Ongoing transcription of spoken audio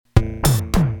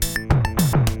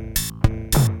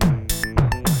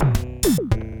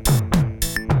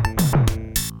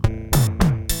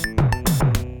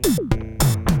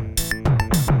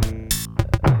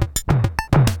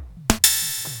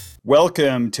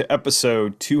Welcome to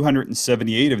episode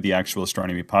 278 of the Actual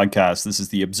Astronomy Podcast. This is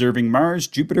the Observing Mars,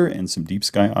 Jupiter, and some Deep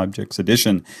Sky Objects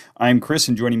edition. I'm Chris,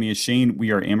 and joining me is Shane.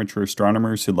 We are amateur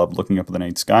astronomers who love looking up at the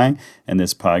night sky, and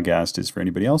this podcast is for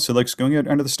anybody else who likes going out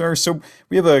under the stars. So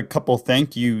we have a couple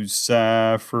thank yous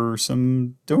for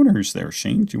some donors there.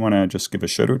 Shane, do you want to just give a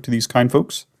shout out to these kind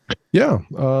folks? Yeah.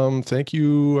 Thank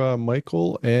you,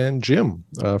 Michael and Jim,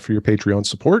 for your Patreon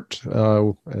support.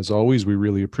 As always, we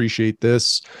really appreciate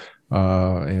this.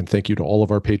 And thank you to all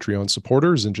of our Patreon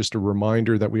supporters. And just a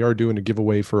reminder that we are doing a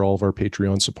giveaway for all of our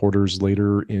Patreon supporters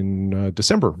later in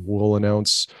December. We'll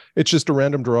announce, it's just a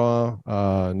random draw,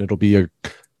 and it'll be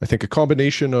I think a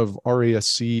combination of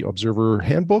RASC Observer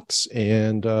handbooks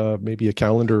and maybe a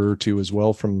calendar or two as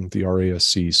well from the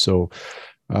RASC. So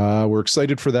we're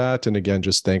excited for that. And again,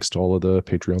 just thanks to all of the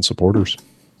Patreon supporters.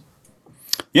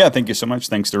 Yeah, thank you so much.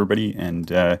 Thanks to everybody.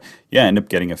 And end up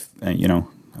getting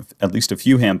at least a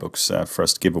few handbooks for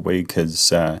us to give away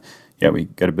because, we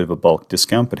got a bit of a bulk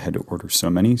discount, but had to order so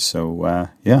many. So,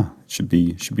 it should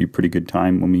be a pretty good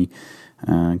time when we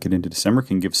get into December,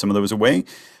 can give some of those away.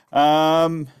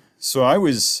 So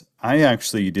I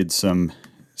actually did some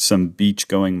beach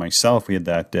going myself. We had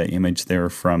that image there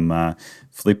from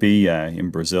Felipe in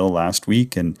Brazil last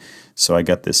week, and so I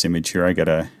got this image here. I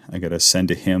gotta send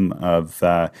to him of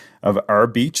our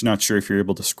beach. Not sure if you're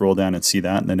able to scroll down and see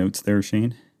that in the notes there,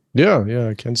 Shane. Yeah,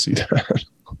 I can see that.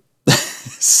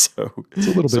 So it's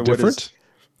a little bit different.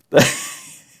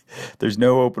 There's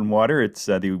no open water. It's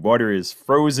the water is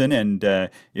frozen, and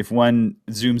if one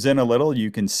zooms in a little,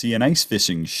 you can see an ice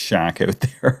fishing shack out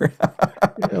there.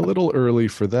 Yeah, a little early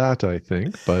for that, I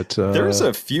think, but there's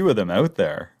a few of them out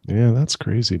there. Yeah, that's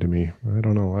crazy to me. I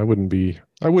don't know. I wouldn't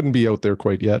be out there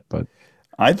quite yet, but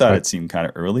I thought it seemed kind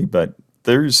of early, but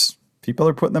there's people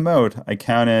are putting them out. I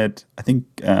counted, I think,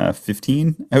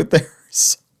 15 out there.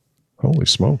 So, holy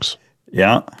smokes!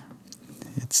 Yeah.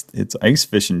 It's ice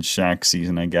fishing shack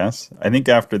season, I guess. I think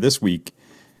after this week,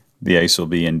 the ice will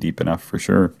be in deep enough for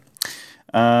sure.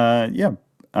 I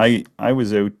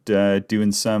was out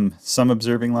doing some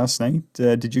observing last night.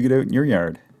 Did you get out in your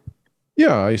yard?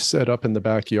 Yeah, I set up in the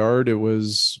backyard. It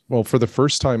was, well, for the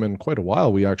first time in quite a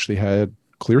while, we actually had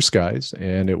clear skies,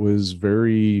 and it was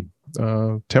very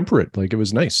temperate. Like, it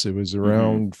was nice. It was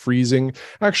around freezing.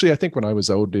 Actually, I think when I was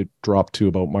out, it dropped to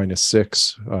about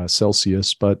 -6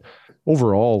 Celsius, but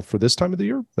overall, for this time of the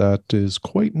year, that is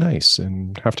quite nice,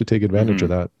 and have to take advantage of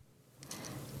that.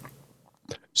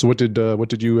 So what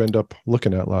did you end up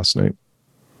looking at last night?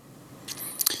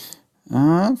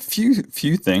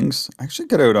 Few things. I actually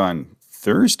got out on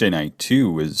Thursday night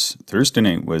too. Thursday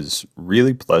night was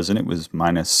really pleasant. It was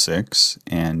 -6,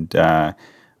 and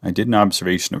I did an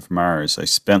observation of Mars. I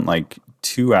spent like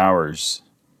 2 hours,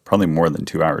 probably more than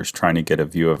 2 hours, trying to get a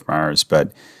view of Mars,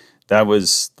 but that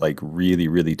was like really,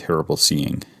 really terrible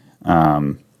seeing.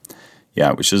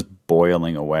 It was just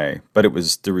boiling away. But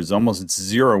there was almost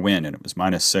zero wind, and it was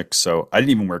 -6. So I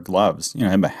didn't even wear gloves. I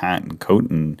had my hat and coat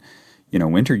and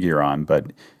winter gear on.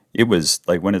 But it was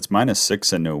like, when it's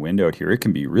 -6 and no wind out here, it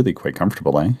can be really quite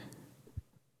comfortable, eh?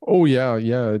 Oh yeah.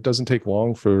 It doesn't take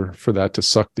long for that to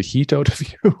suck the heat out of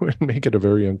you and make it a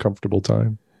very uncomfortable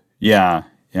time. Yeah,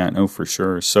 no, for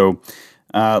sure. So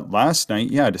last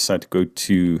night, I decided to go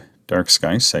to dark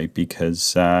sky site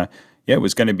because it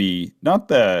was going to be not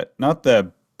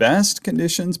the best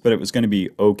conditions, but it was going to be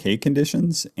okay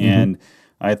conditions. And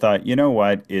I thought, you know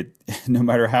what, no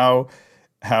matter how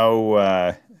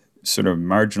sort of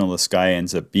marginal the sky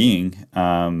ends up being,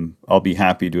 I'll be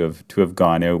happy to have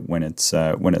gone out when it's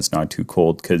not too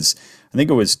cold, because I think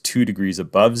it was 2 degrees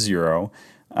above zero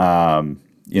at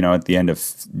the end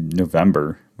of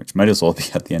November, which might as well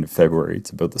be at the end of February.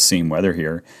 It's about the same weather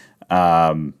here.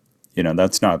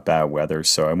 That's not bad weather.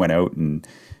 So I went out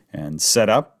and set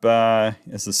up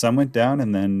as the sun went down,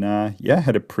 and then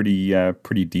had a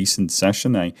pretty decent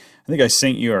session. I think I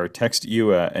sent you or texted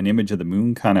you an image of the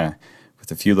moon, kind of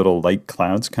with a few little light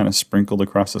clouds kind of sprinkled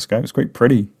across the sky. It was quite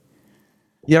pretty.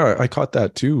 Yeah, I caught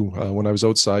that too when I was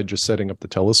outside just setting up the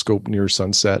telescope near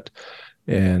sunset.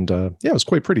 And it was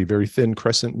quite pretty, very thin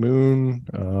crescent moon.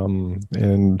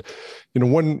 And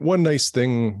one nice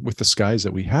thing with the skies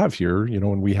that we have here,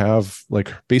 when we have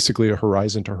like basically a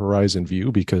horizon to horizon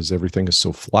view, because everything is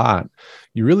so flat,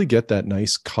 you really get that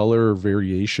nice color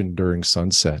variation during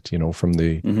sunset, from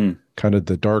the kind of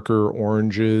the darker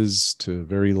oranges to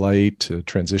very light to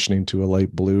transitioning to a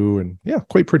light blue, and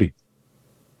quite pretty.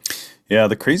 Yeah,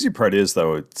 the crazy part is,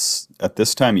 though, it's at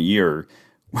this time of year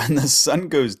when the sun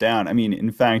goes down. I mean,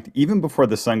 in fact, even before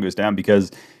the sun goes down,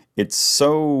 because it's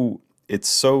so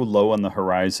low on the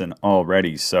horizon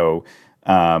already. So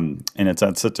and it's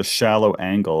at such a shallow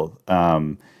angle.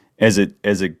 As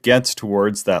it gets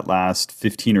towards that last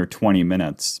 15 or 20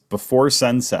 minutes before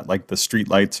sunset, like the street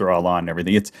lights are all on and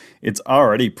everything, it's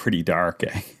already pretty dark,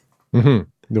 eh?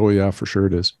 Oh yeah, for sure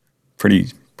it is.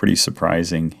 Pretty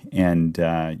surprising. And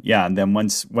yeah, and then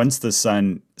once the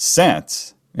sun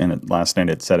sets, and last night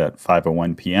it set at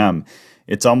 5:01 p.m.,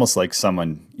 it's almost like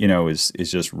someone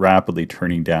is just rapidly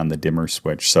turning down the dimmer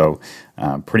switch. So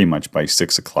pretty much by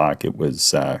 6 o'clock, it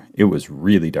was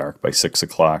really dark by 6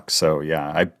 o'clock. So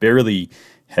yeah, I barely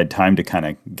had time to kind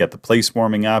of get the place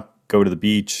warming up, go to the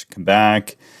beach, come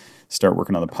back, start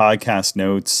working on the podcast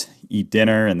notes, eat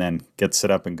dinner, and then get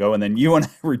set up and go. And then you and I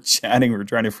were chatting. We were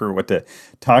trying to figure out what to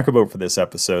talk about for this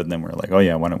episode. And then we're like, oh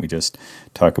yeah, why don't we just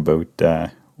talk about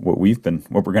what we're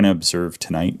going to observe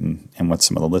tonight, and what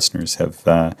some of the listeners have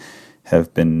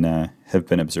been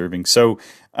observing. So,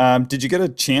 did you get a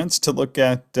chance to look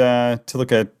at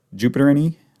Jupiter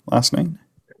any last night?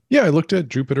 Yeah, I looked at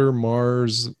Jupiter,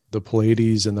 Mars, the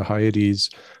Pleiades, and the Hyades.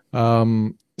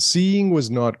 Seeing was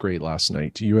not great last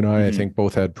night. You and I think,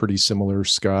 both had pretty similar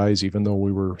skies, even though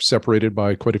we were separated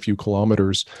by quite a few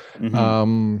kilometers.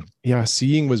 Yeah,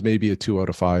 seeing was maybe a 2 out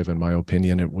of 5, in my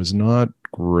opinion. It was not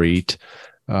great.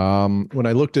 When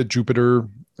I looked at Jupiter,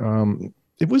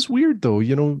 it was weird, though.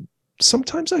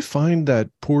 Sometimes I find that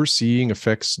poor seeing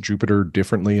affects Jupiter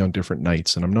differently on different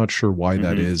nights, and I'm not sure why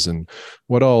that is. And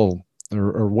what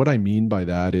I mean by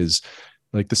that is,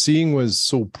 like, the seeing was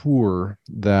so poor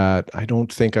that I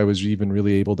don't think I was even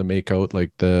really able to make out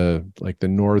like the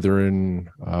northern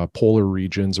polar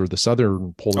regions or the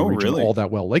southern polar region all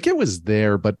that well. Like, it was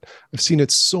there, but I've seen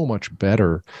it so much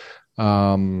better.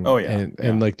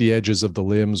 And like the edges of the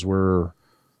limbs were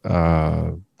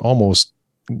almost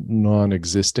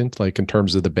non-existent, like in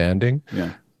terms of the banding.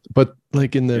 Yeah. But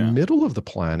like in the middle of the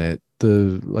planet,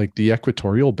 the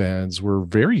equatorial bands were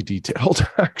very detailed,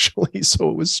 actually. So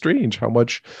it was strange how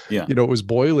much, it was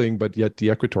boiling, but yet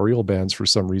the equatorial bands for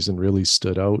some reason really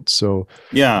stood out. So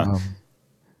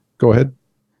go ahead.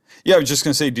 Yeah, I was just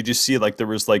gonna say, did you see like there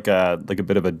was like a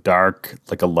bit of a dark,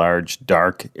 like a large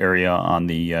dark area on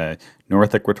the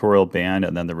north equatorial band,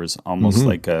 and then there was almost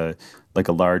like a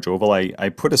large oval. I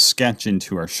put a sketch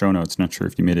into our show notes. Not sure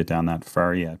if you made it down that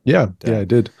far yet. Yeah, I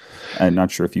did. I'm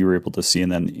not sure if you were able to see.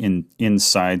 And then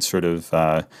inside, sort of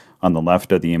on the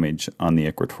left of the image, on the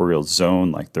equatorial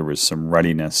zone, like there was some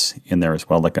ruddiness in there as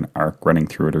well, like an arc running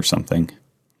through it or something.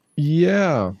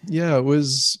 Yeah, it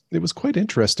was quite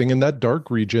interesting. In that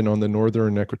dark region on the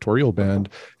northern equatorial band,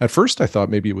 at first I thought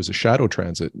maybe it was a shadow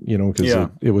transit, because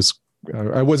it was,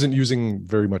 I wasn't using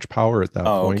very much power at that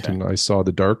point, and I saw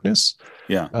the darkness.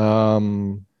 Yeah.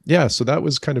 So that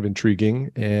was kind of intriguing,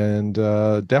 and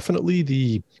definitely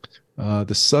the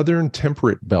southern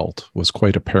temperate belt was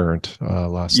quite apparent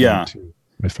last night too,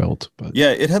 I felt. But yeah,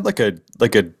 it had like it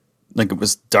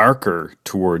was darker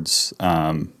towards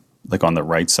like on the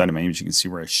right side of my image. You can see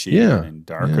where I shaded and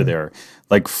darker there.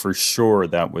 Like, for sure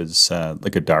that was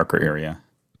like a darker area.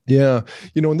 Yeah.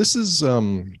 And this is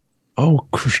I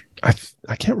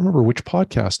can't remember which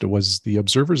podcast it was, the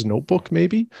Observer's Notebook,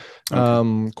 maybe.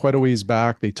 Quite a ways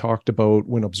back, they talked about,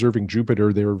 when observing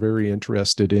Jupiter, they were very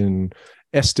interested in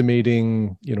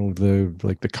estimating,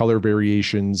 the color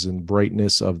variations and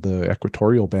brightness of the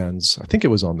equatorial bands. I think it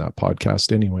was on that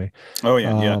podcast anyway. Oh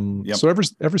yeah. Yep. So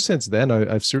ever since then,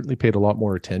 I've certainly paid a lot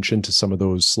more attention to some of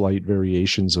those slight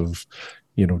variations of,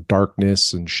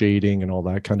 darkness and shading and all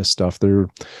that kind of stuff.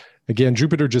 Again,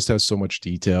 Jupiter just has so much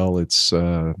detail. It's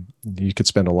you could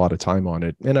spend a lot of time on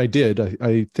it, and I did.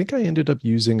 I think I ended up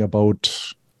using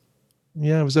about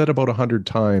 100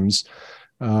 times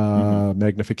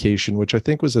magnification, which I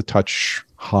think was a touch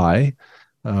high.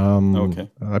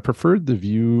 I preferred the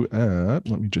view at,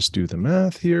 let me just do the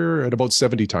math here, at about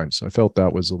 70 times. I felt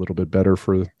that was a little bit better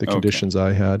for the conditions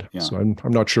I had. Yeah. So I'm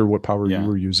not sure what power you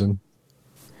were using.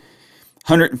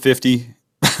 150.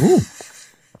 Ooh.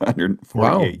 148.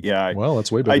 Wow. Yeah. Well,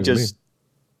 that's way better than me.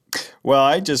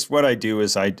 What I do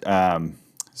is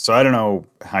so I don't know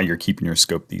how you're keeping your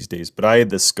scope these days, but I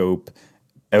had the scope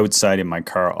outside in my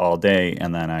car all day,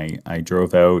 and then I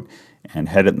drove out and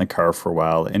had it in the car for a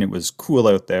while, and it was cool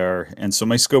out there, and so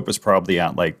my scope was probably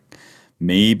at like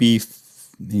maybe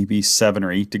 7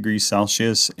 or 8 degrees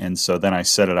Celsius, and so then I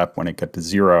set it up when it got to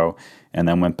 0, and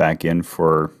then went back in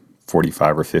for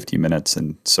 45 or 50 minutes,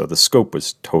 and so the scope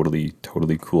was totally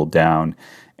cooled down.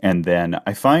 And then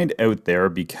I find out there,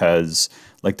 because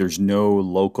like there's no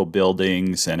local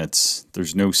buildings and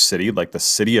there's no city, like the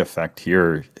city effect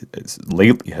here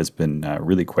lately has been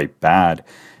really quite bad.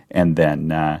 And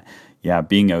then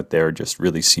being out there just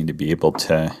really seemed to be able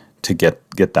to to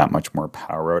get that much more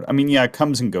power out. I mean, yeah, it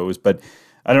comes and goes, but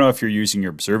I don't know if you're using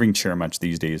your observing chair much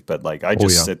these days, but like I Oh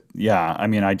just yeah. sit, yeah, I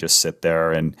mean, I just sit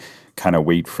there and kind of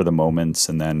wait for the moments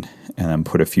and then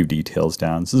put a few details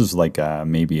down. So this is like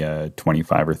maybe a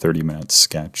 25 or 30 minute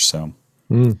sketch. So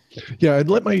Mm. Yeah, I'd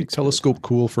yeah, let it my takes a bit of telescope time.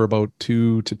 cool for about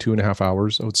 2 to 2.5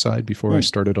 hours outside before I Hmm.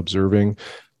 started observing.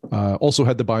 Also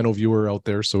had the bino viewer out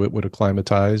there, so it would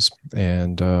acclimatize,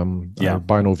 and I Yeah.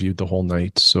 bino viewed the whole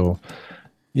night. So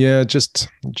yeah, it just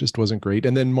wasn't great.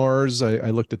 And then Mars, I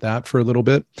looked at that for a little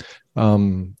bit.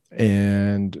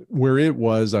 And where it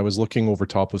was, I was looking over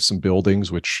top of some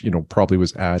buildings, which probably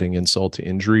was adding insult to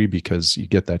injury because you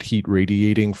get that heat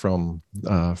radiating from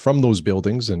those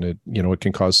buildings, and it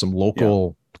can cause some Yeah.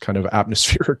 local kind of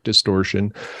atmospheric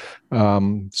distortion.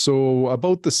 So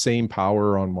about the same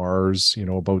power on Mars,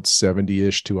 about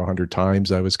 70-ish to 100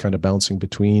 times. I was kind of bouncing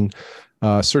between.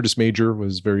 Syrtis Major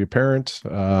was very apparent.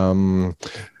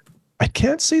 I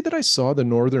can't say that I saw the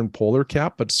northern polar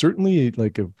cap, but certainly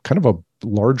like a kind of a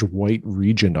large white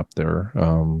region up there.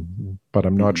 But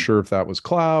I'm not Hmm. sure if that was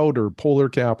cloud or polar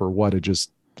cap or what. It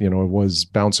just, it was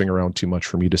bouncing around too much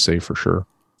for me to say for sure.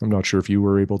 I'm not sure if you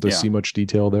were able to Yeah. see much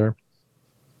detail there.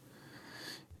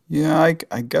 Yeah.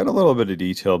 I got a little bit of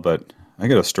detail, but I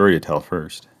got a story to tell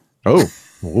first. Oh,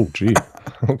 gee.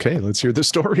 Okay, let's hear the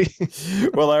story.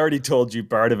 Well, I already told you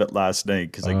part of it last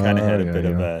night because I kind of had a Yeah, bit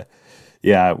of yeah. a,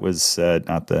 yeah, it was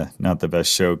not the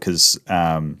best show because,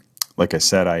 like I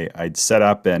said, I'd set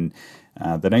up and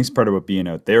the nice part about being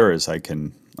out there is I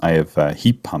have a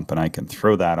heat pump and I can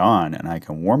throw that on and I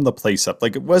can warm the place up.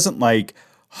 Like it wasn't like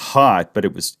hot, but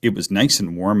it was nice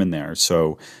and warm in there.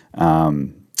 So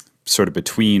sort of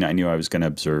between, I knew I was going to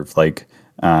observe like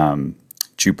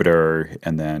Jupiter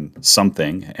and then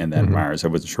something and then Hmm. Mars. I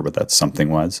wasn't sure what that something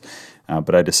was,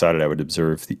 but I decided I would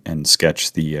observe and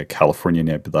sketch the California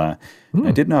Nebula. And I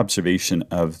Hmm. did an observation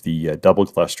of the double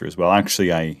cluster as well.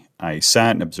 Actually, I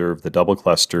sat and observed the double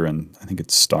cluster, and I think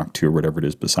it's stock 2 or whatever it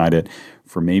is beside it,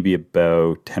 for maybe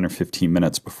about 10 or 15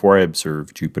 minutes before I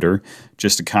observed Jupiter,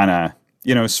 just to kind of,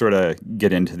 sort of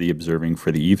get into the observing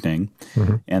for the evening.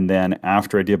 Hmm. And then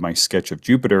after I did my sketch of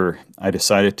Jupiter, I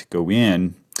decided to go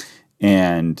in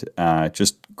and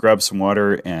just grab some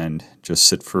water and just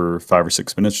sit for 5 or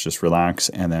 6 minutes, just relax.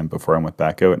 And then before I went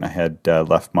back out, and I had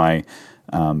left my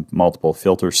multiple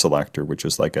filter selector, which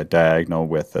is like a diagonal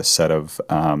with a set of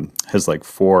has like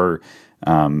four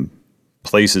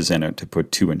places in it to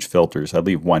put 2-inch filters. I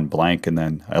leave one blank, and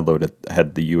then I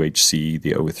had the UHC,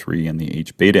 the O3, and the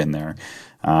H beta in there.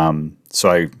 So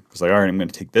I was like, all right, I'm going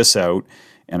to take this out,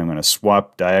 and I'm going to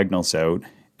swap diagonals out,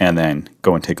 and then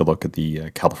go and take a look at the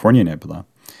California Nebula.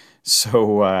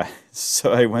 So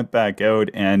I went back out,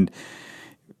 and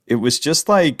it was just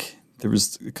like there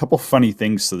was a couple funny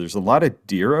things. So there's a lot of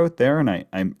deer out there, and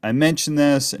I mentioned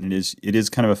this, and it is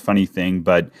kind of a funny thing,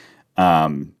 but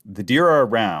the deer are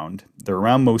around. They're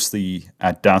around mostly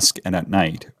at dusk and at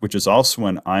night, which is also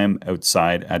when I'm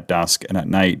outside at dusk and at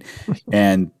night,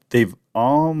 and they've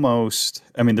almost.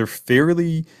 I mean, they're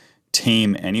fairly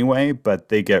tame anyway, but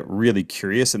they get really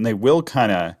curious and they will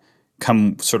kind of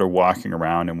come sort of walking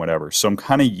around and whatever. So I'm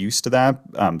kind of used to that.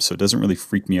 So it doesn't really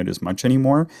freak me out as much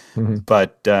anymore. Hmm.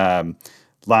 But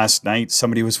last night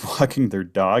somebody was walking their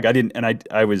dog. I didn't, and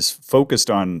I was focused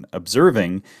on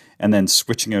observing and then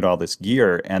switching out all this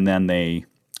gear. And then they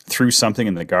threw something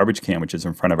in the garbage can, which is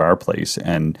in front of our place.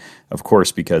 And of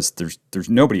course, because there's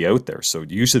nobody out there, so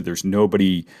usually there's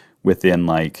nobody within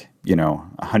like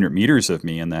 100 meters of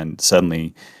me, and then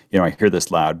suddenly I hear this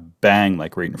loud bang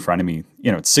like right in front of me.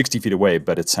 It's 60 feet away,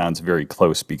 but it sounds very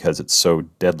close because it's so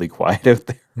deadly quiet out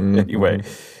there. Anyway, Hmm.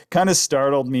 kind of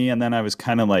startled me, and then I was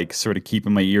kind of like sort of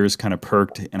keeping my ears kind of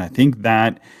perked, and I think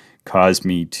that caused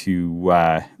me to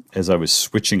as I was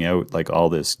switching out like all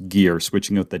this gear,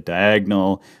 switching out the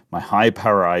diagonal, my high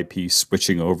power eyepiece,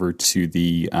 switching over to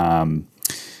the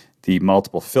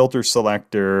multiple filter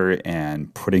selector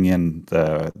and putting in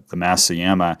the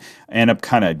Masayama. I end up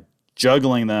kind of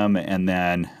juggling them, and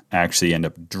then actually end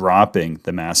up dropping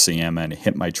the Masayama, and it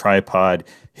hit my tripod,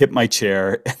 hit my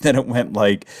chair, and then it went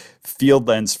like field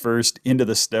lens first into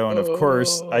the snow. And of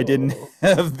course, I didn't Oh.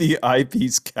 have the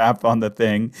eyepiece cap on the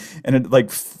thing, and it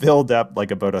like filled up like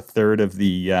about a third of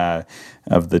the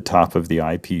top of the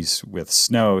eyepiece with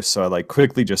snow. So I like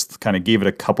quickly just kind of gave it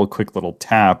a couple quick little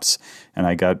taps, and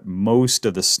I got most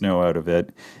of the snow out of it.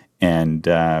 And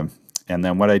and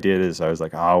then what I did is I was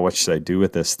like, oh, what should I do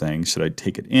with this thing? Should I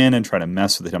take it in and try to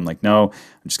mess with it? I'm like, no,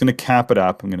 I'm just going to cap it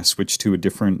up. I'm going to switch to a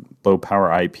different low power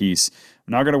eyepiece.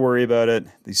 I'm not going to worry about it.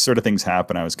 These sort of things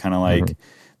happen. I was kind of Hmm. like,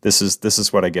 this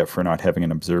is what I get for not having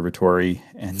an observatory.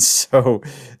 And so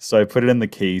I put it in the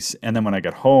case, and then when I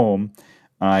got home,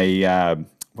 I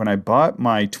when I bought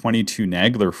my 22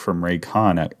 Nagler from Ray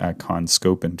Khan at Con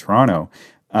Scope in Toronto,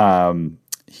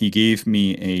 he gave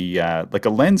me a like a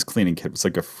lens cleaning kit. It was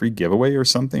like a free giveaway or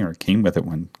something, or it came with it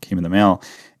when it came in the mail.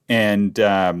 And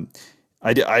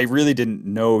I really didn't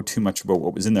know too much about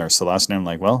what was in there. So last night I'm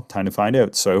like, well, time to find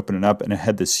out. So I opened it up, and it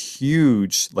had this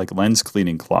huge like lens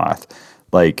cleaning cloth.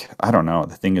 Like, I don't know,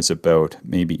 the thing is about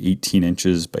maybe 18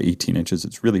 inches by 18 inches.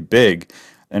 It's really big.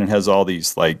 And it has all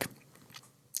these like,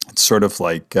 it's sort of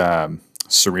like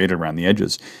serrated around the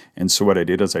edges. And so what I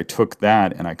did is I took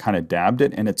that and I kind of dabbed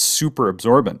it, and it's super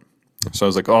absorbent. So I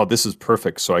was like, oh, this is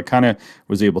perfect. So I kind of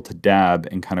was able to dab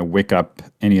and kind of wick up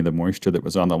any of the moisture that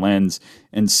was on the lens.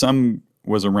 And some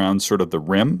was around sort of the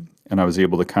rim, and I was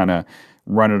able to kind of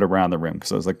run it around the rim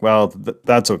because I was like, well,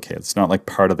 that's okay. It's not like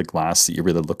part of the glass that you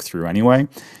really look through anyway.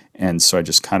 And so I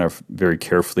just kind of very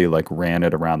carefully like ran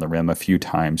it around the rim a few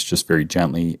times, just very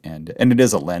gently. And it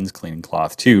is a lens cleaning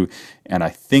cloth too. And I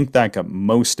think that got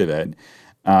most of it.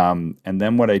 And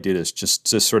then what I did is just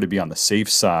to sort of be on the safe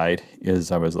side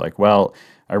is I was like, well,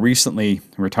 I recently,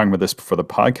 we were talking about this before the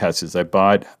podcast, is I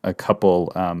bought a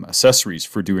couple accessories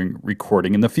for doing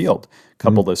recording in the field. A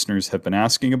couple listeners have been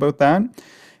asking about that.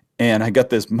 And I got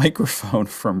this microphone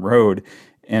from Rode,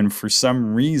 and for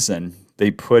some reason, they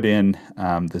put in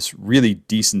this really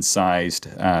decent sized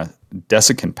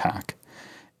desiccant pack.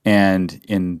 And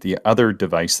in the other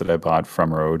device that I bought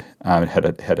from Rode, it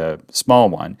had a small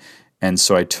one. And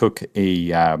so I took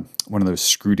a one of those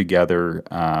screw together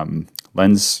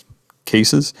lens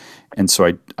cases, and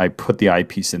so I put the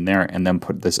eyepiece in there, and then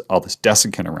put all this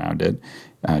desiccant around it,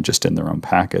 just in their own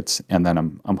packets. And then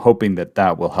I'm hoping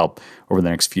that will help over the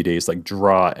next few days, like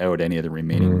draw out any of the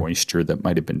remaining moisture that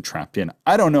might have been trapped in.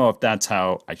 I don't know if that's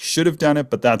how I should have done it,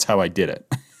 but that's how I did it.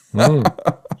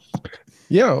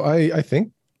 Yeah, I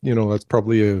think that's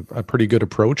probably a pretty good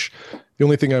approach. The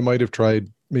only thing I might have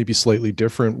tried maybe slightly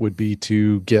different would be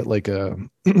to get like a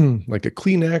like a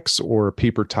Kleenex or a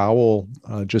paper towel,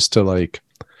 just to like,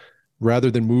 rather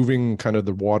than moving kind of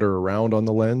the water around on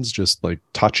the lens, just like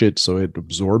touch it so it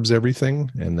absorbs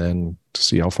everything, and then to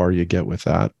see how far you get with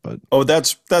that. But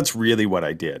that's really what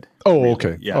I did. Oh, really.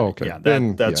 okay. Yeah, oh, okay. Yeah,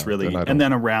 that's really, and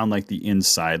then around like the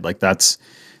inside, like that's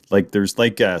like there's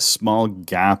like a small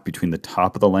gap between the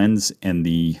top of the lens and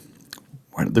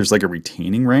there's like a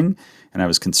retaining ring. And I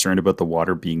was concerned about the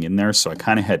water being in there, so I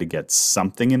kind of had to get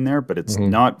something in there, but it's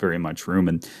not very much room.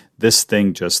 And this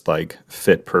thing just like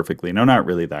fit perfectly. And I'm not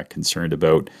really that concerned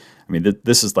about, I mean,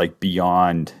 this is like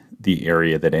beyond the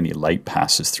area that any light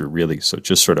passes through, really. So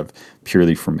just sort of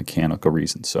purely for mechanical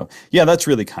reasons. So yeah, that's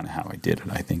really kind of how I did it.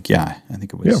 I think, I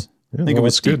think it was, it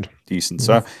was good. Decent.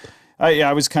 So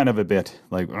I was kind of a bit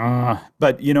like,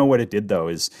 but you know what it did though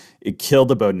is it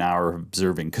killed about an hour of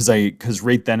observing, because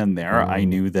right then and there I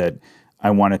knew that I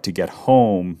wanted to get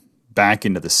home back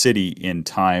into the city in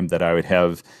time that I would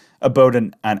have about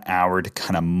an hour to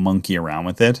kind of monkey around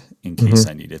with it in case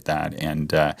I needed that.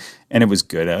 And it was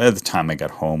good. At the time I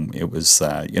got home, it was,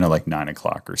 like 9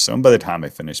 o'clock or so. And by the time I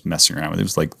finished messing around with it, it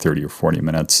was like 30 or 40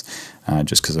 minutes,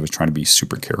 just because I was trying to be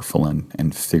super careful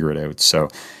and figure it out. So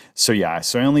I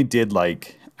only did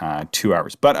like 2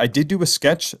 hours. But I did do a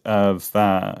sketch of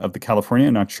the California.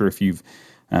 I'm not sure if you've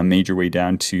made your way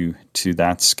down to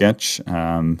that sketch,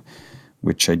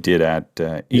 which I did at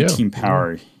 18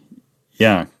 power.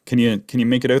 Yeah. Can you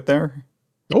make it out there?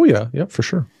 Oh yeah, for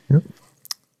sure. Yeah.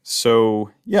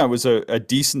 So it was a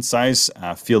decent size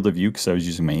field of view, because I was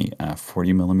using my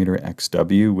 40 millimeter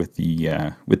XW with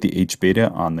the H beta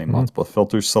on the multiple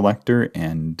filter selector,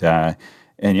 and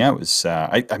it was.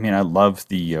 I love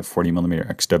the 40 millimeter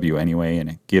XW anyway, and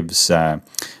it gives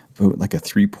like a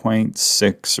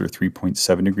 3.6 or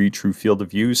 3.7 degree true field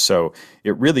of view. So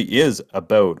it really is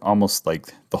about almost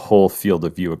like the whole field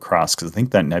of view across, because I think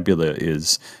that nebula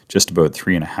is just about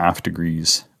 3.5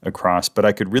 degrees across. But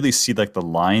I could really see like the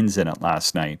lines in it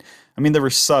last night. I mean, they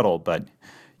were subtle, but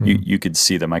you could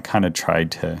see them. I kind of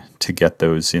tried to get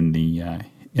those in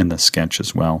the sketch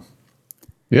as well.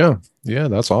 Yeah,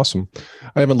 that's awesome.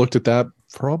 I haven't looked at that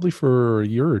probably for a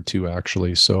year or two,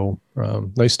 actually. So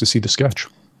nice to see the sketch.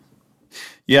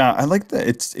 Yeah, I like that.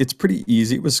 It's pretty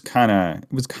easy. It was kind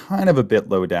of a bit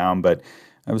low down, but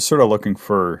I was sort of looking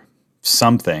for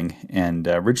something. And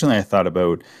originally I thought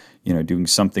about, doing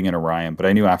something in Orion, but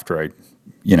I knew after I,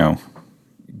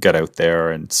 got out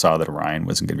there and saw that Orion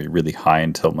wasn't going to be really high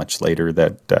until much later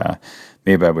that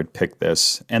maybe I would pick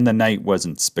this. And the night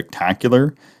wasn't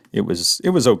spectacular. It was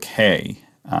okay,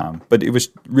 but it was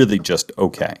really just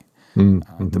okay. The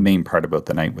Mm-hmm. main part about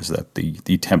the night was that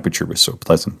the temperature was so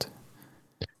pleasant.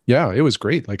 Yeah, it was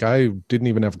great. Like I didn't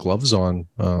even have gloves on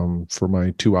for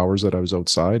my 2 hours that I was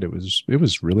outside. It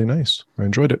was really nice. I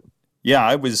enjoyed it. Yeah,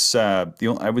 I was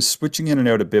switching in and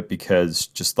out a bit because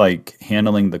just like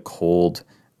handling the cold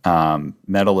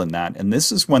metal in that, and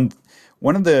this is one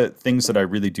of the things that I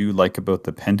really do like about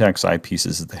the Pentax eyepieces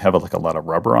is they have like a lot of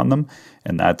rubber on them,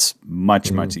 and that's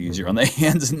much easier Mm-hmm. on the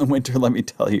hands in the winter. Let me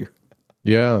tell you.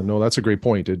 Yeah, no, that's a great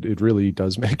point. It really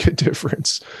does make a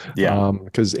difference. Yeah.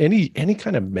 Because any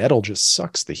kind of metal just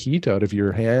sucks the heat out of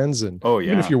your hands, and Oh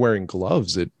even if yeah. you're wearing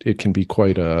gloves, it can be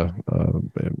quite a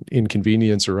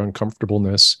inconvenience or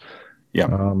uncomfortableness.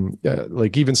 Yeah. Yeah,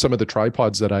 like even some of the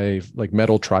tripods that like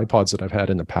metal tripods that I've had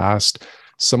in the past,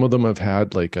 some of them have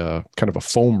had like a kind of a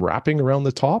foam wrapping around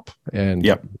the top, and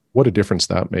Yeah. what a difference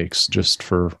that makes just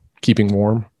for keeping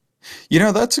warm.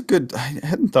 That's a good. I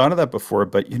hadn't thought of that before,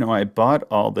 but I bought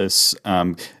all this.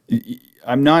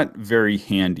 I'm not very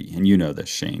handy, and you know this,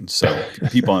 Shane. So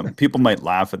people might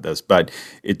laugh at this, but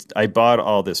I bought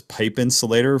all this pipe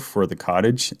insulator for the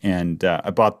cottage, and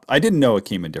I didn't know it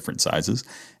came in different sizes.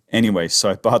 Anyway, so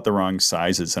I bought the wrong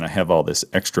sizes, and I have all this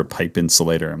extra pipe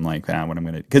insulator. I'm like, what I'm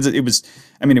gonna, because it was,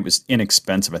 I mean, it was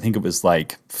inexpensive. I think it was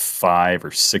like $5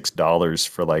 or $6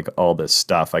 for like all this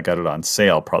stuff. I got it on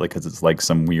sale, probably because it's like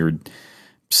some weird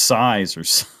size or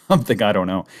something. I don't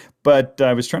know. But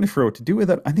I was trying to figure out what to do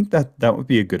with it. I think that would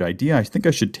be a good idea. I think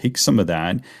I should take some of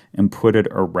that and put it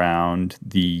around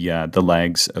the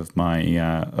legs of my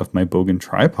Bogan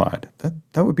tripod.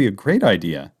 That would be a great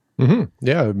idea.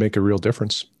 Yeah, it'd make a real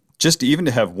difference. Just even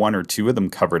to have one or two of them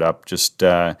covered up, just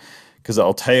because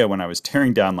I'll tell you, when I was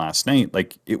tearing down last night,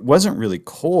 like it wasn't really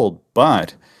cold,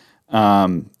 but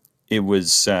it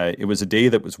was a day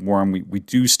that was warm. We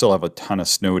do still have a ton of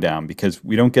snow down because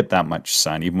we don't get that much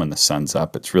sun. Even when the sun's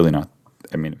up, it's really not.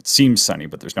 I mean, it seems sunny,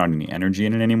 but there's not any energy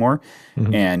in it anymore.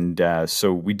 Mhm. And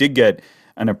so we did get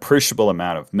an appreciable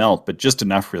amount of melt, but just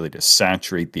enough really to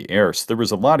saturate the air. So there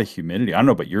was a lot of humidity. I don't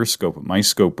know about your scope, but my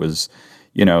scope was,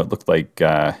 it looked like,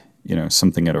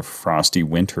 something out of Frosty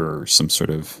Winter or some sort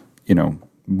of,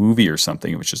 movie or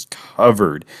something. It was just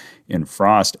covered in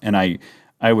frost. And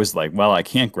I was like, well, I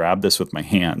can't grab this with my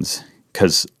hands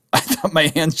because I thought my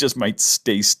hands just might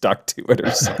stay stuck to it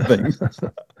or something.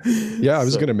 Yeah, I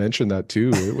was So, going to mention that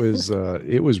too.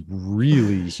 It was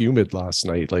really humid last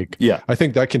night. Like yeah. I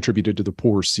think that contributed to the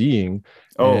poor seeing.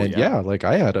 Oh, And yeah. yeah, like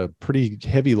I had a pretty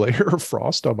heavy layer of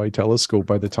frost on my telescope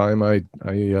by the time I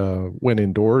went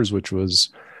indoors, which was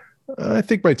I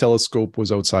think my telescope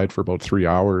was outside for about 3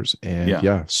 hours, and Yeah.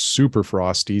 yeah, super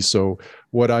frosty. So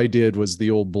what I did was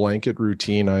the old blanket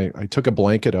routine. I took a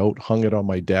blanket out, hung it on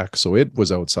my deck, so it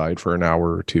was outside for an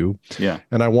hour or two, Yeah.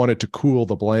 and I wanted to cool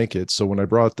the blanket. So when I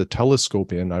brought the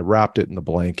telescope in, I wrapped it in the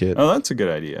blanket. Oh, that's a good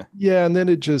idea. Yeah, and then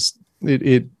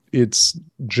it's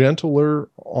gentler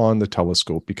on the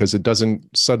telescope because it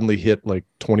doesn't suddenly hit like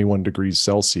 21 degrees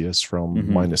Celsius from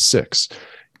Hmm. -6.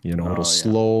 It'll Oh, yeah.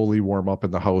 slowly warm up in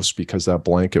the house because that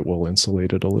blanket will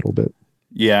insulate it a little bit.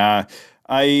 Yeah.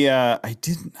 I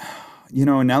didn't,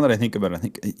 now that I think about it, I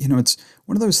think, it's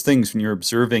one of those things when you're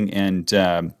observing and,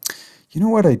 you know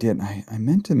what I did? I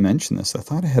meant to mention this. I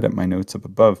thought I had it in my notes up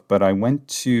above, but I went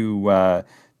to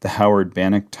the Howard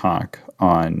Bannock talk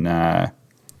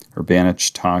or Bannock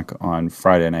talk on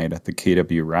Friday night at the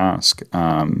KW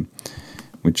Rask,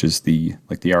 which is the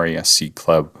RASC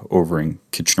club over in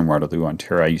Kitchener-Waterloo,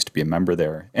 Ontario. I used to be a member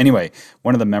there. Anyway,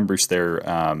 one of the members there,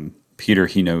 Peter,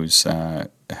 he knows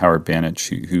Howard Bannock,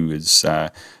 who is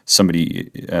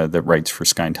somebody that writes for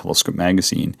Sky and Telescope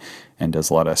magazine and does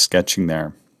a lot of sketching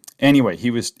there. Anyway, he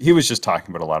was just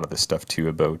talking about a lot of this stuff too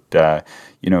about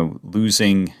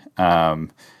losing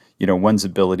one's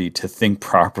ability to think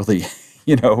properly.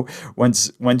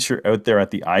 Once you're out there at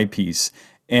the eyepiece,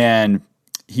 and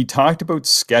he talked about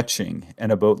sketching and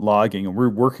about logging, and we're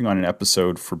working on an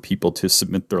episode for people to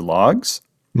submit their logs.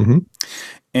 Mm-hmm.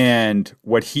 And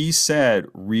what he said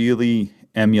really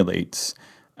emulates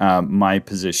my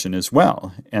position as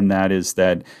well. And that is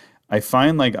that I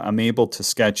find like I'm able to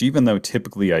sketch, even though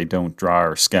typically I don't draw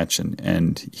or sketch.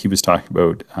 And he was talking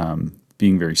about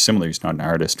being very similar. He's not an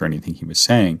artist or anything he was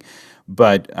saying.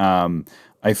 But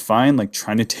I find like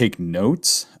trying to take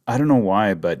notes, I don't know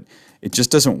why, but it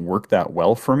just doesn't work that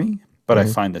well for me. But I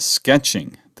Mm-hmm. find the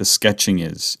sketching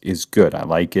is good. I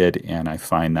like it, and I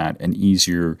find that an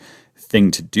easier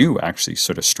thing to do, actually,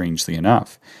 sort of strangely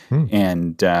enough.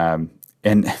 And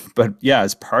but yeah,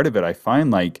 as part of it, I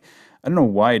find like I don't know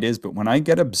why it is, but when I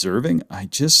get observing, I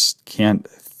just can't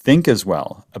think as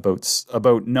well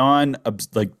about non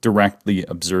like directly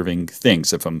observing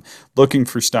things. If I'm looking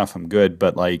for stuff, I'm good,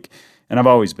 but like, and I've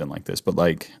always been like this, but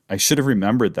like I should have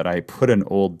remembered that I put an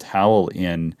old towel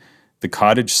in the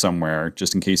cottage somewhere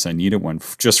just in case I needed one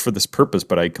just for this purpose,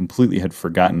 but I completely had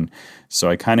forgotten. So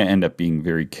I kind of end up being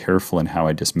very careful in how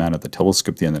I dismounted the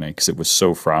telescope the other night because it was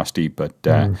so frosty, but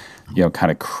kind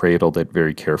of cradled it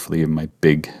very carefully in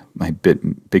big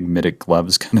midget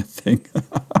gloves kind of thing.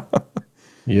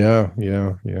 Yeah.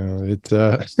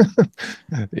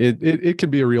 It can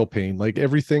be a real pain. Like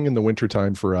everything in the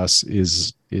wintertime for us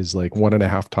is like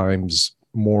 1.5 times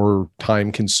more time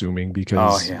consuming Oh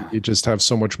because yeah. you just have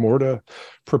so much more to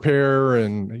prepare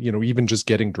and even just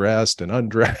getting dressed and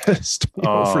undressed, for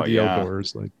Oh the yeah.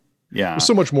 outdoors. Like there's Yeah.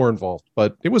 so much more involved,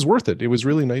 but it was worth it. It was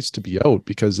really nice to be out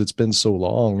because it's been so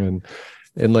long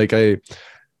and like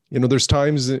there's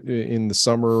times in the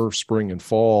summer, spring, and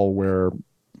fall where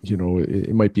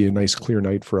it might be a nice clear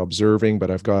night for observing,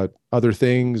 but I've got other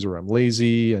things or I'm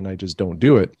lazy and I just don't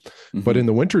do it. But Hmm. in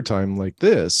the wintertime like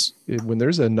this, when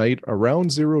there's a night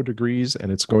around 0 degrees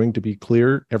and it's going to be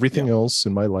clear, Yeah. everything else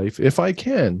in my life, if I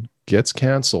can, gets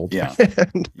canceled. Yeah.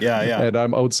 and, Yeah. Yeah. and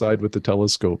I'm outside with the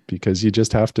telescope because you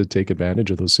just have to take advantage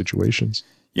of those situations.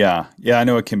 Yeah. Yeah. I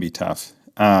know it can be tough.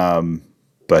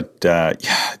 But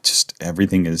yeah, just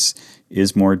everything is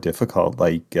more difficult.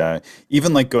 Like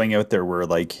even like going out there where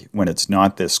like when it's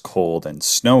not this cold and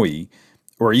snowy,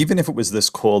 or even if it was this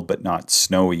cold but not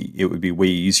snowy, it would be way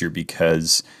easier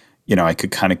because I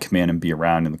could kind of come in and be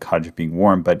around in the cottage being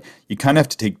warm. But you kind of have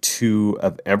to take two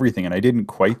of everything, and I didn't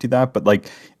quite do that. But like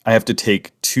I have to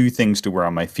take two things to wear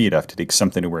on my feet. I have to take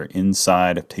something to wear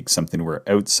inside. I have to take something to wear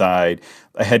outside.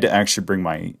 I had to actually bring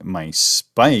my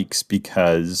spikes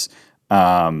because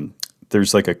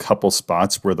there's like a couple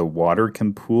spots where the water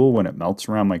can pool when it melts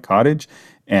around my cottage,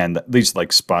 and these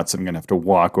like spots I'm gonna have to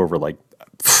walk over like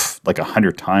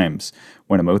 100 times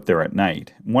when I'm out there at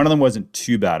night. One of them wasn't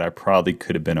too bad. I probably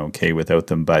could have been okay without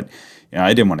them, but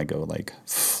I didn't want to go like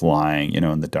flying,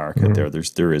 in the dark out Mhm. there.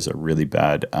 There is a really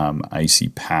bad icy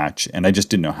patch, and I just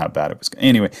didn't know how bad it was.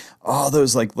 Anyway, all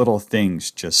those like little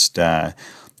things just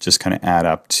kind of add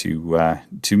up to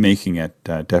making it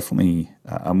definitely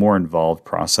a more involved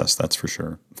process. That's for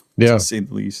sure, to Yeah. say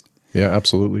the least. Yeah,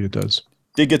 absolutely. It does.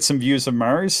 Did get some views of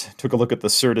Mars. Took a look at the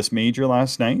Syrtis Major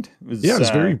last night. Yeah, it's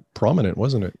very prominent,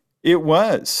 wasn't it? It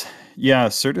was yeah.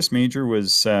 Syrtis Major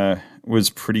was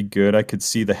pretty good. I could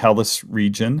see the Hellas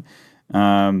region.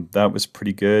 That was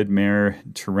pretty good. Mare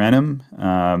Terrenum.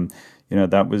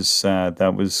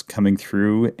 That was coming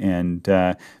through, and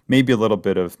maybe a little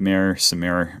bit of Mare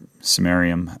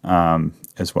Samarium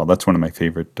as well. That's one of my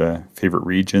favorite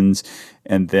regions.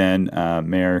 And then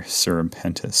Mare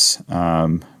Serpentis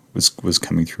was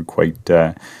coming through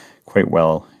quite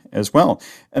well as well.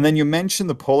 And then you mentioned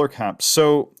the polar cap.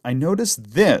 So I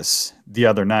noticed this the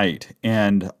other night,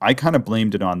 and I kind of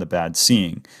blamed it on the bad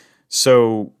seeing.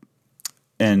 So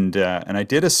and I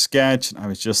did a sketch, and I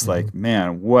was just Hmm. like,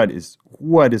 man, what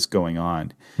is going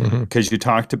on? Hmm. Because you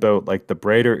talked about like the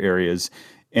brighter areas,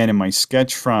 and in my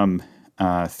sketch from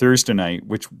Thursday night,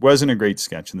 which wasn't a great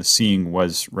sketch, and the seeing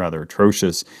was rather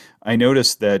atrocious, I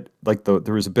noticed that like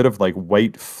there was a bit of like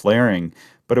white flaring,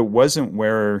 but it wasn't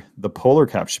where the polar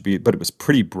cap should be, but it was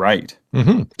pretty bright.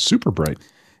 Super bright.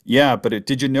 Yeah, but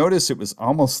did you notice it was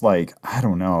almost like, I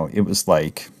don't know, it was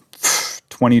like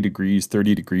 20 degrees,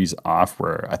 30 degrees off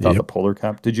where I thought the Yep. polar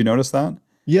cap. Did you notice that?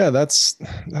 Yeah, that's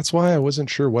why I wasn't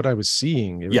sure what I was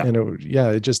seeing. Yeah.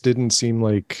 Yeah, it just didn't seem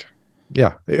like,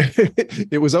 yeah,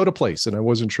 it was out of place and I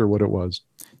wasn't sure what it was.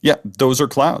 Yeah, those are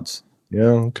clouds. Yeah,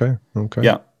 okay. Okay.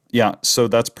 Yeah. Yeah, so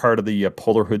that's part of the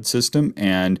polar hood system,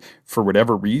 and for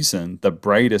whatever reason, the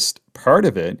brightest part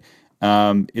of it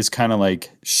is kind of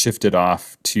like shifted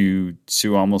off to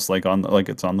almost like like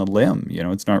it's on the limb.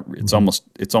 It's not. Mhm.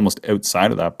 It's almost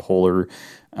outside of that polar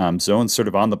zone, sort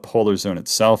of on the polar zone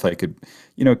itself. I could,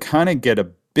 kind of get a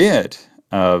bit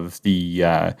of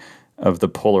the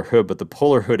polar hood, but the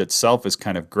polar hood itself is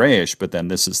kind of grayish. But then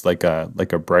this is like a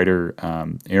brighter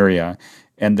area,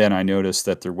 and then I noticed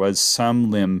that there was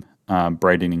some limb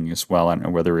brightening as well. I don't know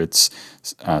whether it's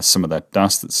some of that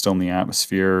dust that's still in the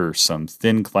atmosphere, or some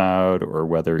thin cloud, or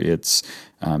whether it's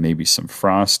maybe some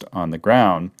frost on the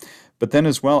ground. But then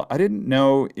as well, I didn't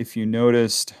know if you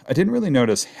noticed. I didn't really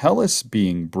notice Hellas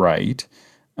being bright.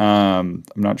 I'm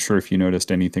not sure if you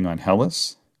noticed anything on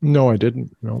Hellas. No, I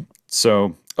didn't. No.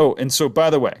 So, oh, and so by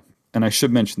the way, and I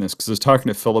should mention this because I was talking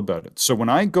to Phil about it. So when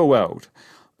I go out,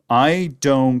 I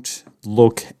don't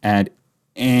look at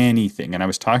anything. And I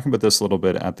was talking about this a little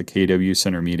bit at the KW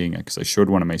Center meeting because I showed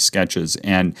one of my sketches.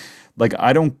 And like,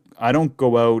 I don't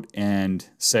go out and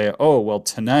say, oh, well,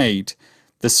 tonight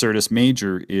the Certus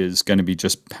Major is going to be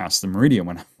just past the meridian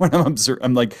when I'm observing.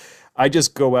 I'm like, I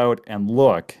just go out and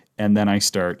look, and then I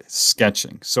start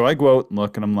sketching. So I go out and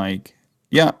look, and I'm like,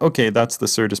 yeah, okay, that's the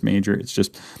Certus Major. It's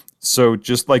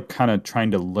just like kind of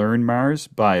trying to learn Mars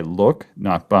by look,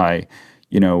 not by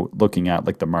looking at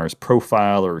like the Mars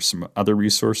profile or some other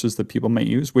resources that people might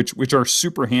use, which are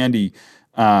super handy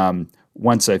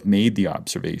once I've made the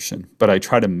observation. But I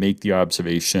try to make the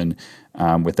observation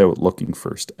without looking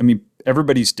first. I mean,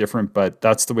 everybody's different, but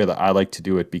that's the way that I like to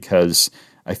do it because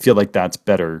I feel like that's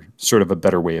better, sort of a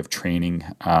better way of training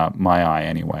my eye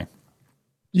anyway.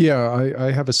 Yeah,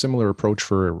 I have a similar approach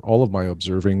for all of my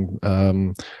observing.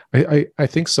 I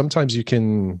think sometimes you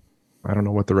can, I don't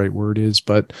know what the right word is,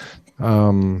 but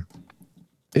um,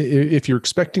 if you're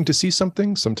expecting to see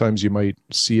something, sometimes you might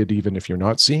see it even if you're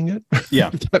not seeing it. Yeah.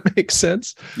 If that makes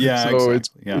sense. Yeah, So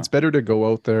exactly. Yeah. it's better to go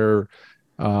out there,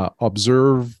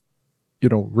 observe,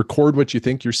 record what you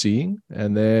think you're seeing,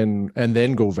 and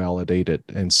then go validate it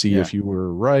and see Yeah. if you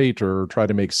were right or try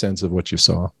to make sense of what you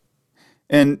saw.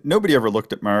 And nobody ever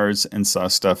looked at Mars and saw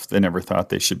stuff they never thought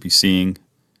they should be seeing.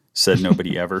 Said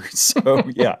nobody ever. So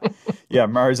yeah,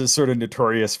 Mars is sort of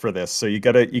notorious for this. So you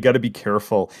gotta be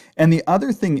careful. And the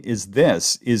other thing is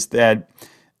that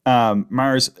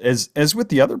Mars, as with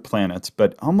the other planets,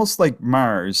 but almost like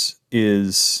Mars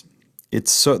it's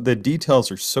so the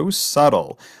details are so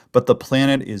subtle, but the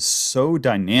planet is so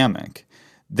dynamic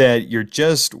that you're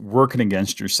just working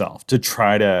against yourself to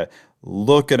try to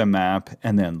look at a map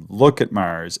and then look at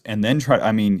Mars and then try.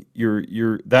 I mean,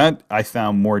 you're that I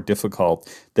found more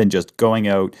difficult than just going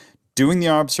out, doing the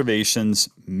observations,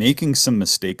 making some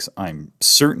mistakes, I'm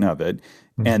certain of it,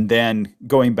 Mhm. and then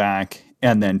going back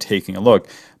and then taking a look.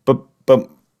 But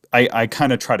I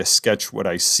kind of try to sketch what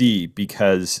I see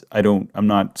because I'm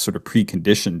not sort of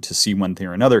preconditioned to see one thing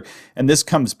or another. And this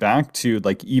comes back to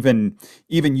like even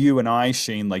you and I,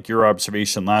 Shane, like your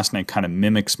observation last night kind of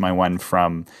mimics my one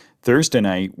from Thursday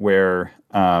night where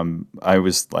I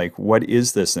was like, what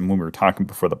is this? And when we were talking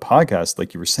before the podcast,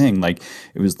 like you were saying, like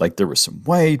it was like there was some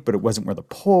white, but it wasn't where the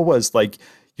pole was. Like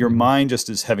your Mhm. mind just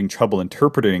is having trouble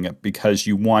interpreting it because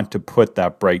you want to put the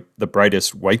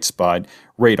brightest white spot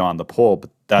right on the pole, but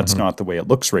that's Mhm. not the way it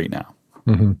looks right now.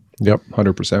 Mhm. Yep,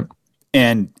 100%.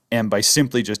 And by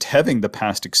simply just having the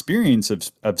past experience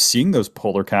of seeing those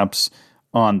polar caps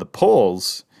on the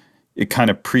poles, it kind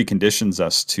of preconditions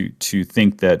us to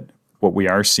think that what we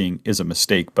are seeing is a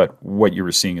mistake, but what you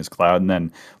were seeing is cloud. And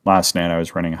then last night I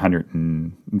was running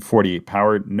 148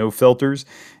 power, no filters,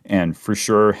 and for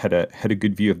sure had a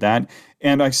good view of that.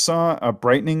 And I saw a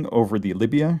brightening over the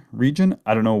Libya region.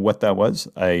 I don't know what that was.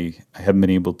 I haven't been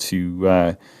able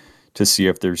to see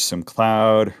if there's some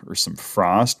cloud or some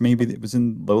frost maybe that was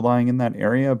in low lying in that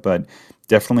area, but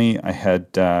definitely I had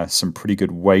some pretty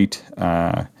good white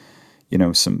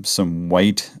some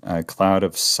white cloud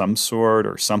of some sort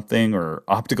or something or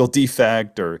optical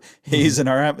defect or Mhm. haze in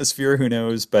our atmosphere, who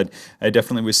knows, but I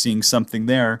definitely was seeing something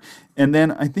there. And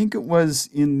then I think it was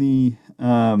in the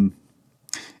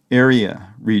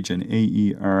area region,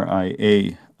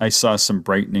 AERIA, I saw some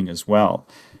brightening as well.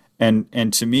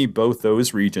 And to me, both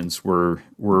those regions were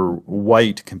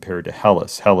white compared to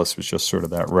Hellas. Hellas was just sort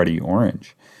of that ruddy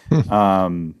orange.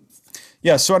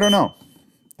 Yeah, so I don't know.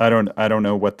 I don't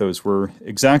know what those were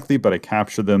exactly, but I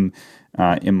captured them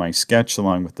in my sketch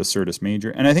along with the Certus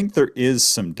Major, and I think there is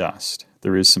some dust.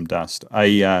 There is some dust.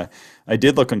 I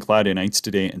did look on Cloudy Nights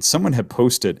today, and someone had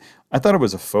posted. I thought it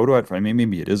was a photo. I mean,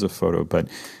 maybe it is a photo, but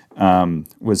I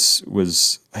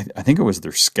think it was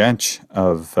their sketch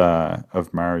of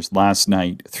Mars last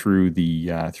night through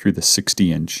the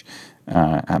 60 inch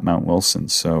at Mount Wilson.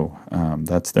 So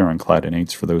that's there on Cloudy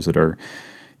Nights for those that are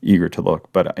eager to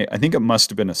look. But I think it must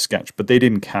have been a sketch, but they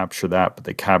didn't capture that, but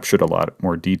they captured a lot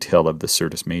more detail of the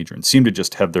Certus Major and seemed to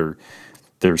just have their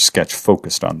sketch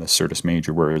focused on the Certus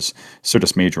Major, whereas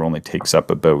Certus Major only takes up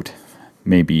about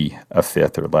maybe a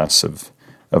fifth or less of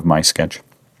my sketch.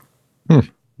 Hmm.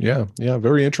 Yeah, yeah,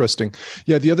 very interesting.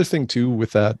 Yeah, the other thing too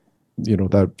with that,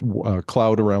 that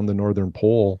cloud around the northern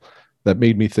pole that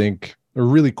made me think or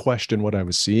really question what I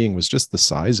was seeing was just the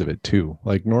size of it too.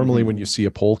 Like normally when Hmm. you see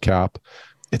a pole cap,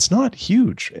 it's not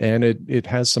huge and it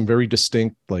has some very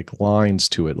distinct like lines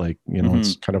to it, like Hmm.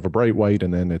 it's kind of a bright white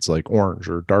and then it's like orange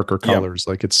or darker Yeah. colors,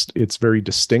 like it's very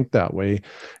distinct that way.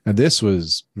 And this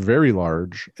was very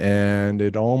large and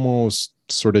it almost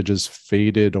sort of just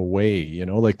faded away,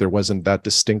 like there wasn't that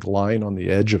distinct line on the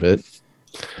edge of it.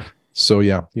 So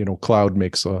yeah, cloud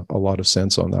makes a lot of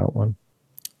sense on that one.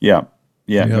 Yeah.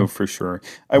 Yeah, Yeah. no, for sure.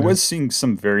 I Yeah. was seeing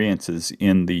some variances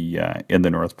in the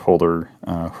North Polar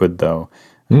hood, though.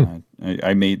 Mm.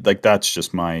 I made like that's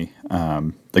just my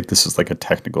like this is like a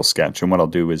technical sketch, and what I'll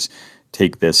do is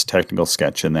take this technical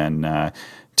sketch and then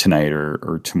tonight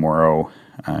or tomorrow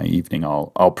evening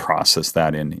I'll process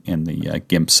that in the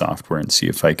GIMP software and see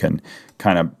if I can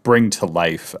kind of bring to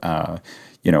life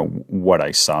what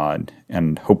I saw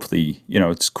and hopefully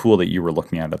it's cool that you were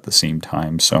looking at the same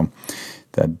time. So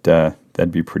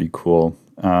that'd be pretty cool.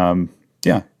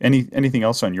 Yeah. Anything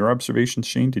else on your observations,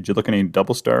 Shane? Did you look at any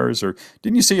double stars, or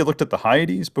didn't you say you looked at the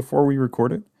Hyades before we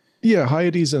recorded? Yeah,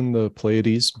 Hyades and the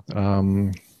Pleiades.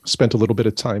 Spent a little bit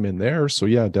of time in there. So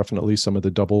yeah, definitely some of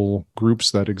the double groups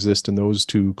that exist in those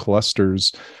two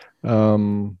clusters.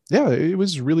 Yeah, it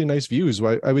was really nice views.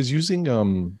 I was using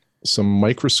some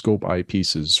microscope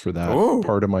eyepieces for that Oh,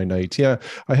 part of my night. Yeah,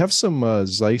 I have some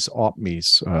Zeiss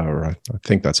Opmis, or I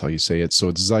think that's how you say it. So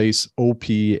it's Zeiss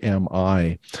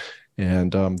OPMI,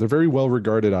 and they're very well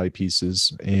regarded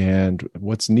eyepieces. And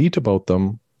what's neat about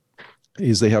them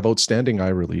is they have outstanding eye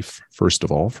relief, first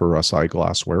of all, for us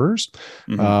eyeglass wearers.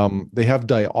 hmm. They have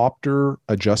diopter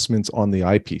adjustments on the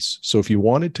eyepiece. So if you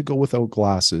wanted to go without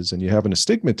glasses and you have an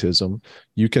astigmatism,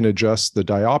 you can adjust the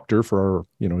diopter for,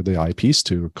 the eyepiece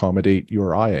to accommodate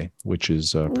your eye, which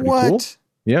is pretty cool. What?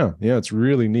 Yeah, yeah, it's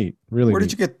really neat, really Where did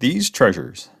neat. you get these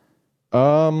treasures?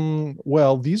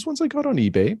 Well, these ones I got on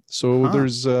eBay. So Huh.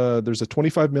 there's a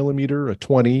 25 millimeter, a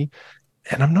 20,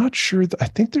 and I'm not sure. I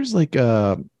think there's like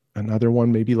another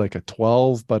one, maybe like a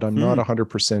 12, but I'm not Hmm.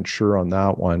 100% sure on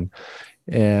that one.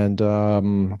 And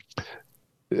I'm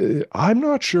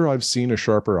not sure I've seen a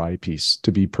sharper eyepiece,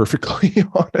 to be perfectly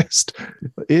honest.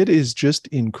 It is just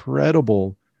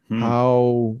incredible Hmm.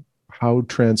 how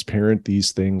transparent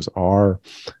these things are.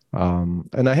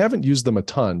 And I haven't used them a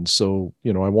ton, so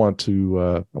I want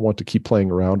to keep playing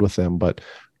around with them. But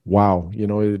wow,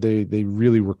 they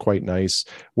really were quite nice.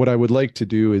 What I would like to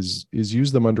do is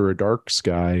use them under a dark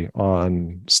sky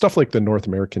on stuff like the North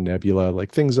American Nebula,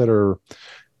 like things that are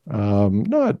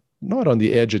not on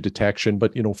the edge of detection,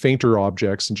 but fainter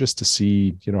objects, and just to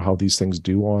see how these things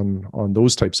do on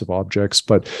those types of objects.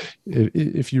 But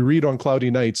if you read on Cloudy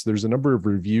Nights, there's a number of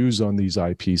reviews on these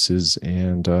eyepieces,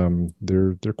 and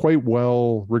they're quite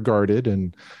well regarded.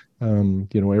 And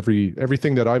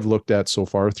everything that I've looked at so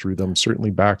far through them certainly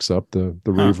backs up the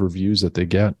Huh. rave reviews that they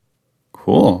get.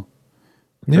 Cool.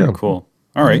 Very Yeah. cool.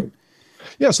 All right.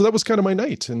 Yeah, so that was kind of my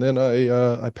night, and then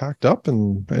I packed up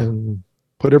and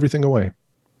put everything away.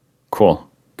 Cool.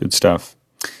 Good stuff.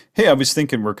 Hey, I was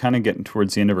thinking we're kind of getting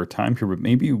towards the end of our time here, but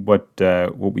maybe what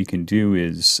we can do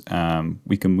is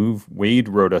we can move. Wade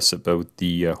wrote us about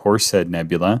the Horsehead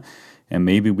Nebula, and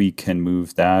maybe we can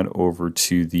move that over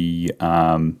to the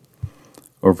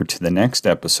next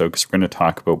episode because we're going to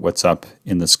talk about what's up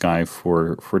in the sky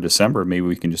for December. Maybe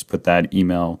we can just put that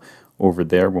email over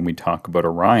there when we talk about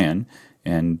Orion.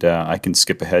 And I can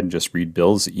skip ahead and just read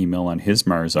Bill's email on his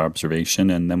Mars observation,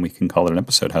 and then we can call it an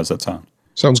episode. How's that sound?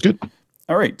 Sounds good.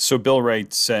 All right. So Bill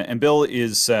writes, and Bill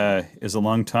is a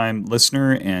longtime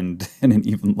listener and an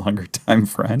even longer time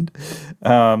friend,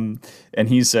 and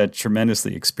he's a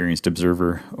tremendously experienced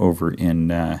observer over in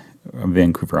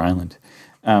Vancouver Island.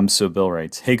 So Bill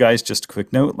writes, "Hey guys, just a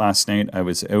quick note. Last night I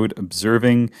was out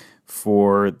observing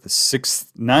for the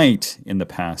sixth night in the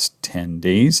past 10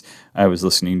 days. I was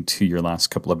listening to your last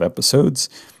couple of episodes.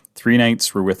 3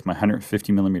 nights were with my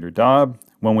 150 millimeter Dob,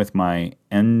 one with my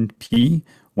NP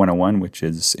 101, which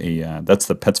is that's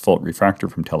the Petz fault refractor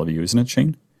from Tel Aviv, isn't it,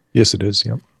 Shane? Yes, it is.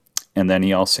 Yeah. And then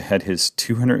he also had his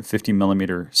 250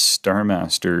 millimeter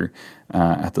Starmaster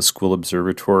at the school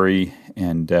observatory,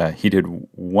 and he did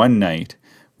one night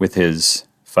with his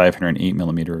 508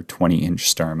 millimeter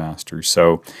 20-inch Starmaster.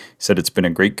 So he said it's been a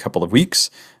great couple of weeks.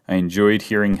 I enjoyed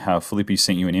hearing how Felipe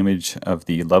sent you an image of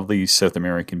the lovely South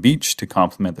American beach to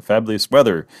complement the fabulous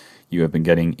weather you have been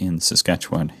getting in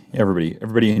Saskatchewan.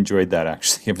 Everybody enjoyed that.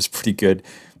 Actually, it was pretty good.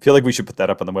 I feel like we should put that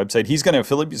up on the website.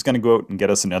 Philippe's gonna go out and get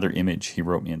us another image. He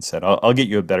wrote me and said, "I'll get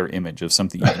you a better image of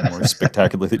something even more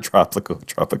spectacularly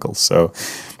tropical." So,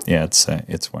 yeah,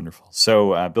 it's wonderful.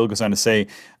 So Bill goes on to say,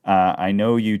 "I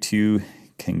know you two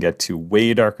can get to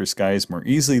way darker skies more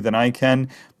easily than I can,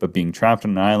 but being trapped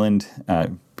on an island,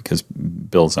 because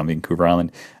Bill's on Vancouver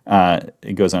Island,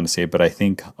 it goes on to say, but I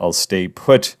think I'll stay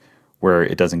put where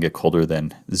it doesn't get colder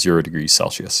than 0 degrees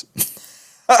Celsius."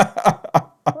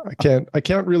 I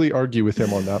can't really argue with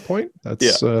him on that point.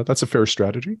 Yeah. That's a fair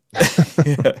strategy.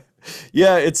 Yeah.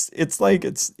 Yeah, it is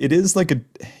like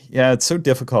yeah, it's so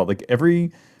difficult. Like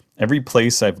every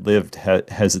place I've lived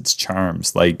has its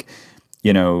charms. Like,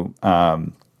 you know,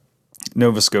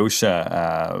 Nova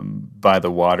Scotia by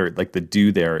the water, like the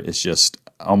dew there is just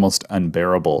almost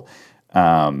unbearable.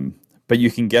 But you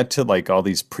can get to like all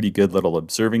these pretty good little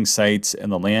observing sites,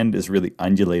 and the land is really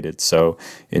undulated, so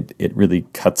it really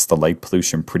cuts the light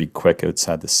pollution pretty quick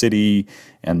outside the city.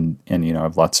 And I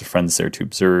have lots of friends there to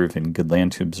observe and good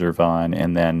land to observe on.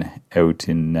 And then out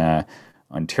in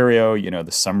Ontario,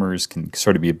 the summers can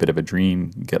sort of be a bit of a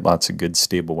dream. You get lots of good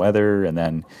stable weather, and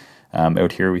then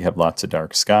out here we have lots of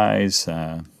dark skies.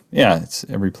 It's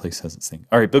every place has its thing.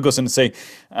 All right, Bill goes on to say,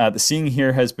 the seeing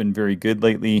here has been very good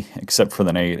lately, except for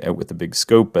the night out with the big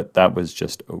scope, but that was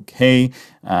just okay.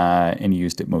 And he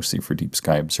used it mostly for deep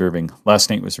sky observing. Last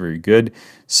night was very good,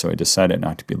 so I decided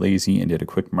not to be lazy and did a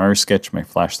quick Mars sketch. My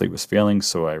flashlight was failing,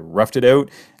 so I roughed it out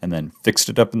and then fixed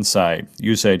it up inside.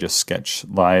 Usually I just sketch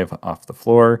live off the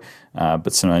floor,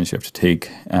 but sometimes you have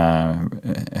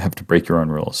to break your own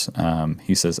rules.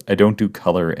 He says, I don't do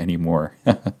color anymore.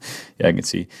 Yeah, I can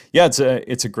see. Yeah,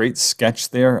 it's a great sketch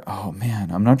there. Oh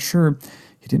man, I'm not sure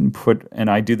he didn't put, and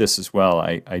I do this as well.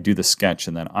 I do the sketch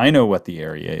and then I know what the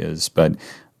area is, but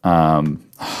I'm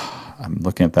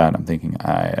looking at that and I'm thinking,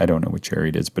 I don't know which area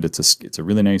it is, but it's a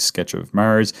really nice sketch of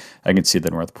Mars. I can see the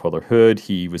North Polar hood.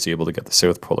 He was able to get the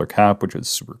South Polar cap, which was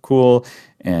super cool.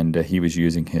 And he was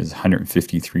using his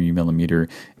 153 millimeter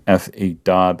f8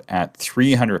 Dob at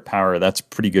 300 power. That's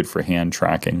pretty good for hand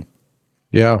tracking.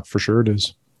 Yeah, for sure it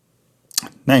is.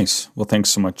 Nice. Well, thanks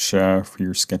so much for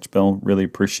your sketch, Bill. Really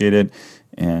appreciate it.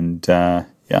 And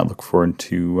look forward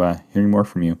to hearing more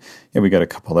from you. Yeah, we got a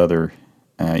couple other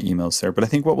emails there, but I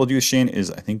think what we'll do, Shane,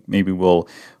 is I think maybe we'll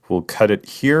cut it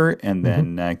here, and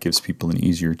then gives people an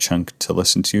easier chunk to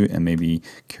listen to, and maybe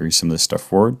carry some of this stuff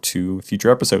forward to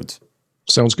future episodes.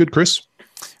 Sounds good, Chris.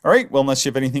 All right. Well, unless you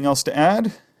have anything else to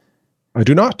add. I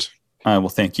do not. Well,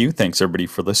 thank you. Thanks, everybody,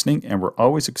 for listening. And we're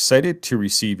always excited to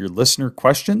receive your listener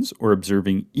questions or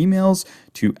observing emails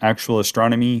to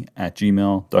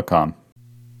actualastronomy@gmail.com.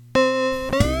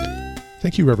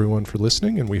 Thank you, everyone, for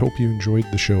listening, and we hope you enjoyed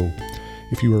the show.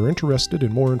 If you are interested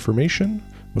in more information,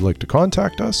 would like to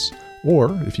contact us,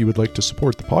 or if you would like to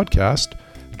support the podcast,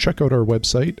 check out our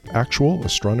website,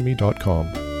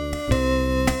 actualastronomy.com.